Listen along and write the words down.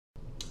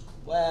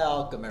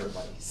Welcome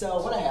everybody.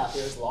 So what I have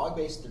here is log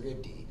base 3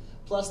 of d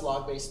plus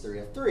log base 3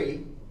 of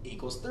 3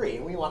 equals 3,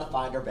 and we want to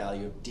find our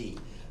value of d.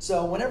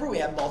 So whenever we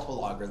have multiple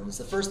logarithms,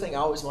 the first thing I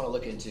always want to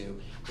look into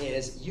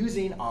is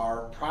using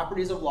our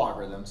properties of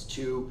logarithms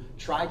to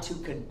try to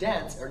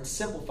condense or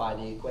simplify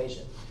the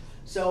equation.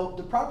 So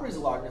the properties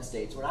of logarithm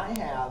states when I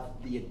have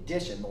the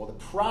addition, or the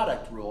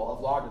product rule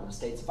of logarithm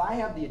states, if I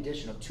have the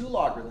addition of two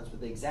logarithms with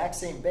the exact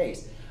same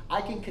base,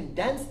 I can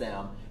condense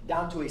them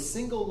down to a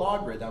single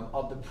logarithm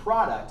of the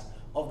product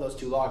of those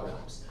two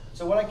logarithms.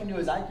 So what I can do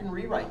is I can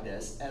rewrite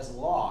this as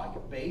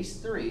log base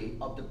 3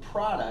 of the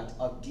product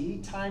of d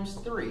times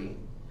 3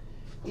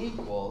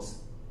 equals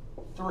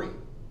 3.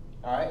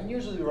 All right, and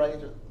usually we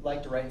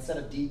like to write, instead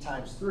of d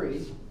times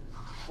 3,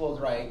 we'll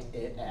write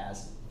it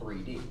as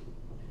 3d.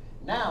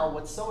 Now,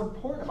 what's so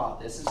important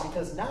about this is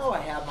because now I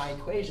have my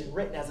equation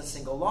written as a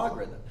single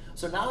logarithm.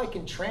 So now I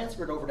can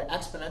transfer it over to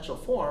exponential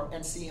form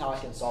and see how I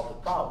can solve the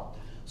problem.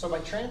 So by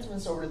transferring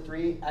this over to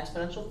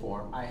exponential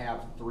form, I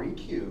have 3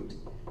 cubed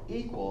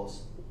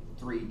equals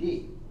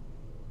 3d.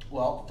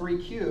 Well,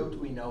 3 cubed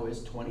we know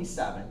is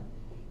 27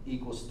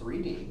 equals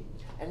 3d.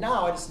 And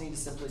now I just need to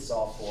simply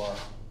solve for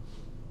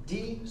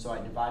d. So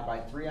I divide by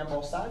 3 on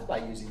both sides by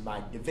using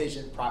my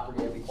division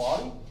property of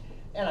equality.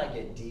 And I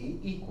get d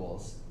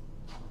equals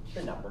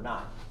the number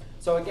 9.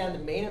 So again, the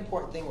main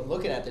important thing when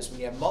looking at this, when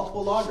you have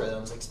multiple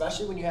logarithms,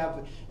 especially when you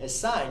have a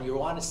sign, you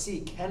want to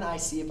see, can I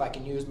see if I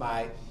can use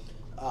my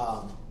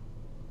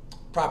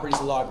properties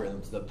of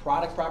logarithms, the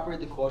product property,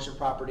 the quotient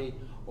property,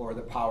 or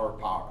the power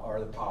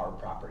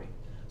property.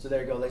 So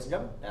there you go, ladies and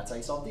gentlemen. That's how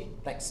you solve D.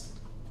 Thanks.